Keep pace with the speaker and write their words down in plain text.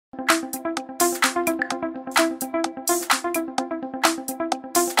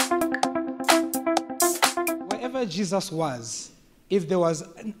whoever Jesus was, if there was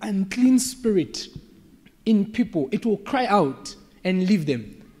an unclean spirit in people, it will cry out and leave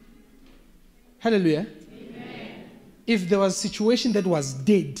them. Hallelujah. Amen. If there was a situation that was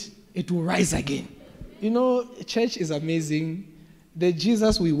dead, it will rise again. You know, church is amazing. The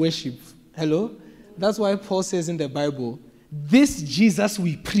Jesus we worship, hello? That's why Paul says in the Bible, this Jesus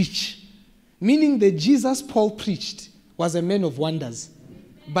we preach. Meaning the Jesus Paul preached was a man of wonders.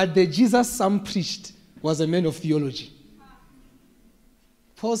 But the Jesus some preached was a man of theology.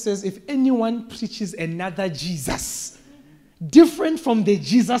 Paul says, if anyone preaches another Jesus, different from the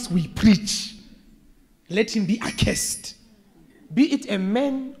Jesus we preach, let him be accursed. Be it a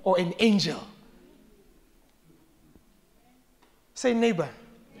man or an angel. Say, neighbor,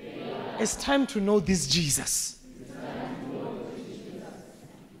 it's time to know this Jesus.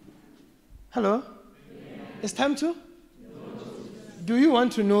 Hello? It's time to? Do you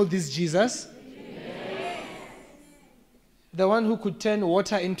want to know this Jesus? Yes. The one who could turn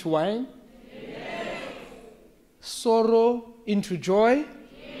water into wine? Yes. Sorrow into joy?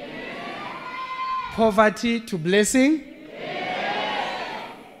 Yes. Poverty to blessing?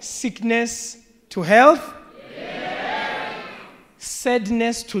 Yes. Sickness to health? Yes.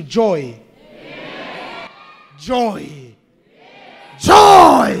 Sadness to joy? Yes. Joy! Yes.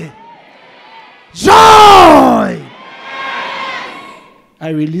 Joy! Joy! I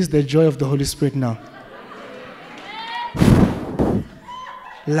release the joy of the Holy Spirit now.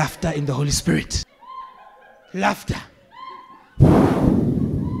 Laughter in the Holy Spirit. Laughter.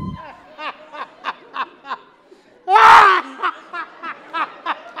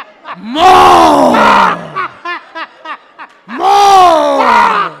 More!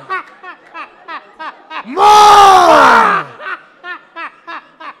 More! More!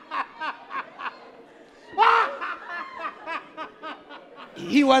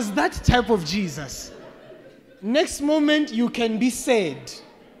 He was that type of Jesus. Next moment you can be sad.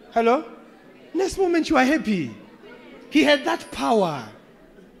 Hello? Next moment you are happy. He had that power.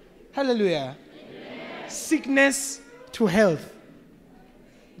 Hallelujah. Amen. Sickness to health.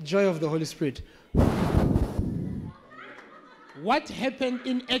 Joy of the Holy Spirit. What happened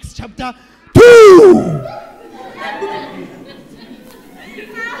in Acts chapter 2?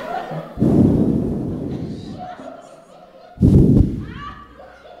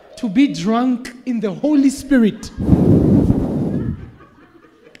 To be drunk in the Holy Spirit.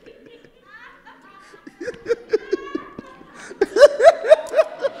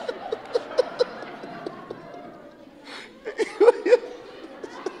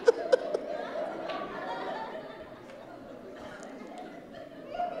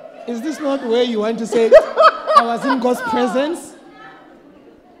 Is this not where you want to say, I was in God's presence?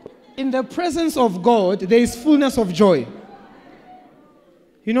 In the presence of God, there is fullness of joy.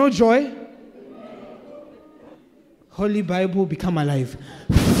 You know joy? Holy Bible become alive.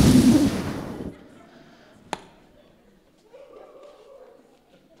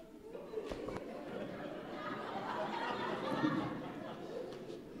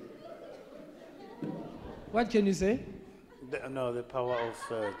 What can you say? The power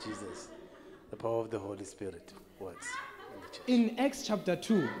of Jesus. The power of the Holy Spirit works. In Acts chapter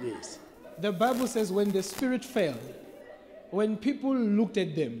 2, yes, the Bible says when the Spirit fell, when people looked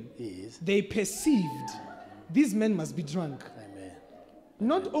at them, yes, they perceived these men must be drunk. Amen.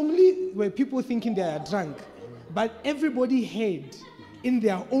 Not only were people thinking they are drunk, but everybody heard in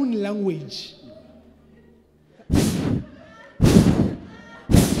their own language.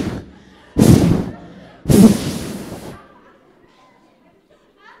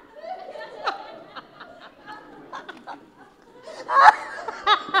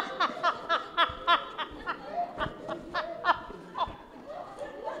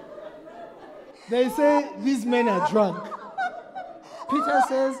 They say, these men are drunk. Peter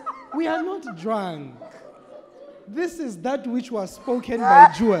says, we are not drunk. This is that which was spoken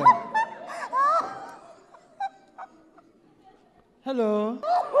by Joel. Hello?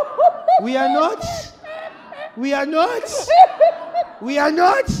 We are not. We are not. We are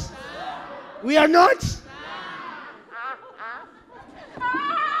not. We are not.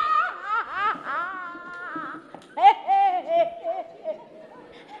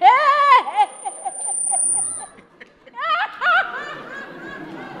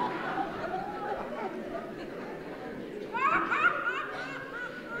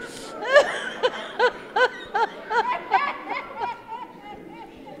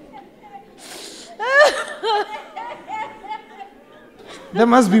 There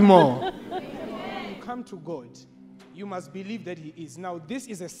must be more. When you come to God, you must believe that He is. Now, this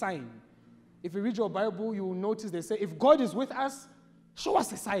is a sign. If you read your Bible, you will notice they say, if God is with us, show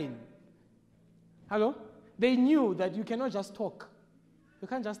us a sign. Hello? They knew that you cannot just talk. You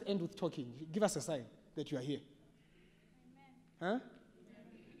can't just end with talking. Give us a sign that you are here. Huh?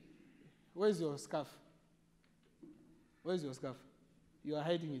 Where's your scarf? Where's your scarf? You are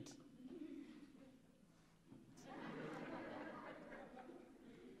hiding it.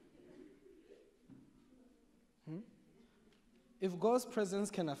 If God's presence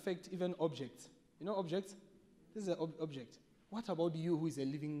can affect even objects, you know objects? This is an object. What about you who is a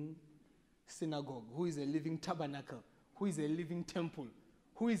living synagogue, who is a living tabernacle, who is a living temple,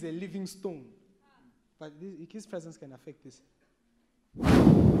 who is a living stone? But his presence can affect this.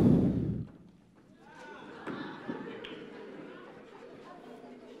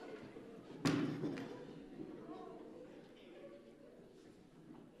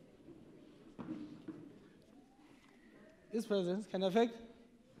 His presence can affect.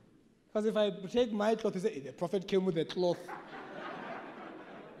 Because if I take my cloth, you say, the prophet came with a cloth.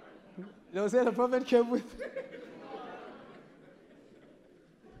 They'll say the prophet came with.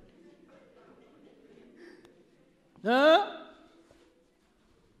 Huh?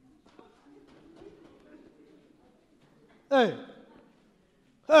 Hey.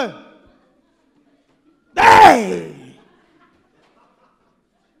 Hey. Hey!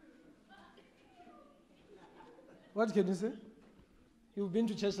 What can you say? You've been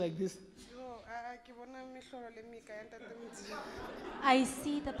to church like this? I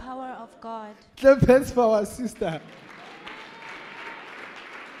see the power of God. Clap hands for our sister.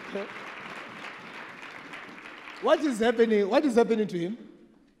 What is happening? What is happening to him?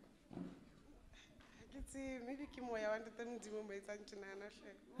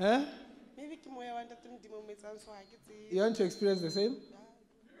 Huh? You want to experience the same?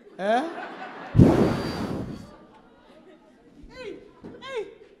 Huh? Hey! Hey!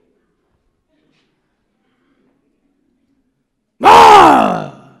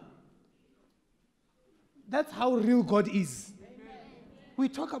 Ah! That's how real God is. We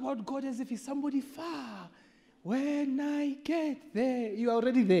talk about God as if he's somebody far. When I get there, you are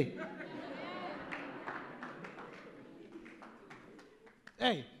already there.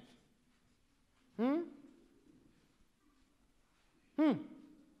 Hey.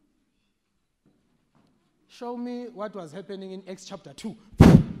 Show me what was happening in Acts chapter 2.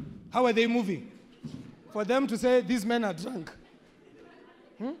 How are they moving? For them to say, these men are drunk.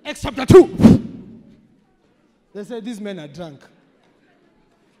 Acts chapter 2. They say, these men are drunk.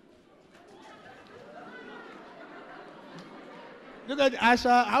 Look at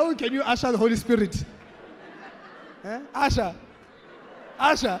Asha. How can you usher the Holy Spirit? Asha.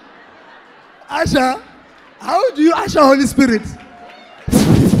 Asha. Asha. How do you usher Holy Spirit?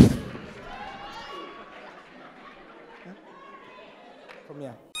 Come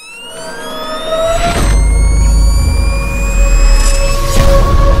here.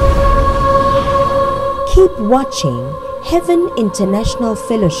 Keep watching Heaven International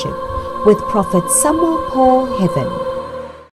Fellowship with Prophet Samuel Paul Heaven.